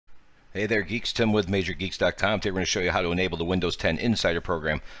Hey there, geeks. Tim with MajorGeeks.com. Today we're going to show you how to enable the Windows 10 Insider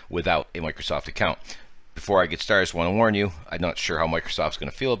program without a Microsoft account. Before I get started, I just want to warn you, I'm not sure how Microsoft's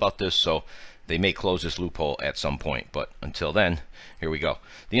going to feel about this, so they may close this loophole at some point. But until then, here we go.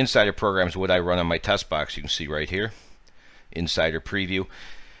 The Insider program is what I run on my test box. You can see right here, Insider Preview.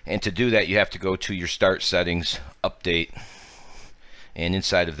 And to do that, you have to go to your Start Settings, Update, and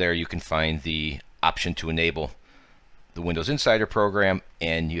inside of there you can find the option to enable the Windows Insider program,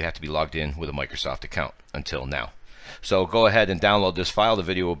 and you have to be logged in with a Microsoft account until now. So go ahead and download this file. The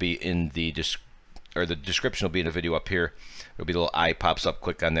video will be in the description will be in the video up here. There'll be a little eye pops up.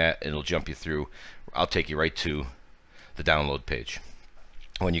 Click on that and it'll jump you through. I'll take you right to the download page.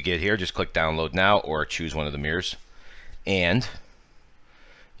 When you get here, just click download now or choose one of the mirrors and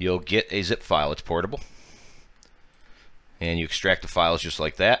you'll get a zip file. It's portable and you extract the files just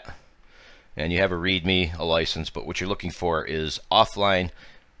like that. And you have a README, a license, but what you're looking for is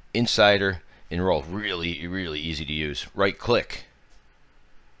OfflineInsiderEnroll. Really easy to use. Right click,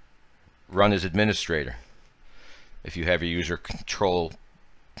 run as administrator. If you have your user control,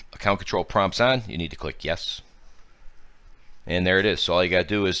 account control prompts on, you need to click yes. And there it is. So all you got to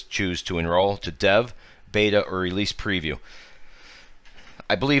do is choose to enroll to dev, beta, or release preview.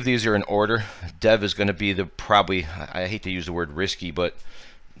 I believe these are in order. Dev is going to be the probably, I hate to use the word risky, but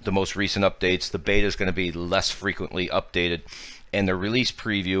the most recent updates. The beta is going to be less frequently updated, and the release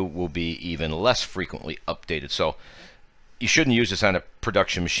preview will be even less frequently updated. So you shouldn't use this on a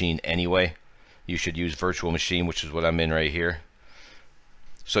production machine anyway. You should use virtual machine, which is what I'm in right here.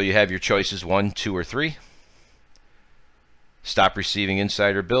 So you have your choices 1, 2, or 3. Stop receiving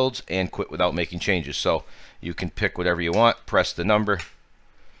insider builds and quit without making changes. So you can pick whatever you want, press the number,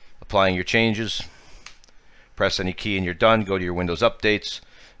 applying your changes, press any key and you're done. Go to your Windows updates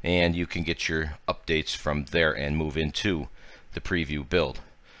and you can get your updates from there and move into the preview build.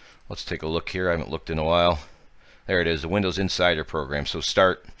 Let's take a look here. I haven't looked in a while. There it is, the Windows Insider program. So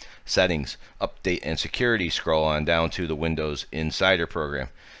Start, Settings, Update, and Security. Scroll on down to the Windows Insider program.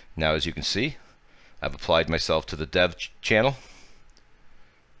 Now as you can see, I've applied myself to the dev channel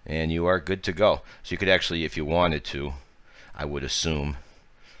and you are good to go. So you could actually, if you wanted to, I would assume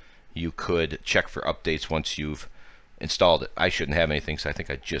you could check for updates once you've installed it. I shouldn't have anything, so I think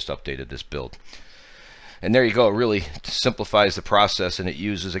I just updated this build. And there you go. It really simplifies the process, and it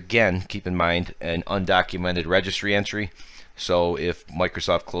uses, again, keep in mind, an undocumented registry entry. So if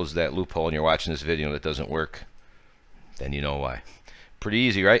Microsoft closes that loophole and you're watching this video and it doesn't work, then you know why. Pretty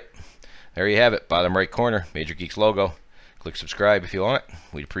easy, right? There you have it. Bottom right corner, Major Geeks logo. Click subscribe if you want it.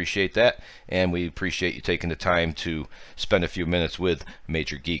 We'd appreciate that, and we appreciate you taking the time to spend a few minutes with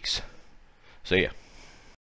Major Geeks. See ya.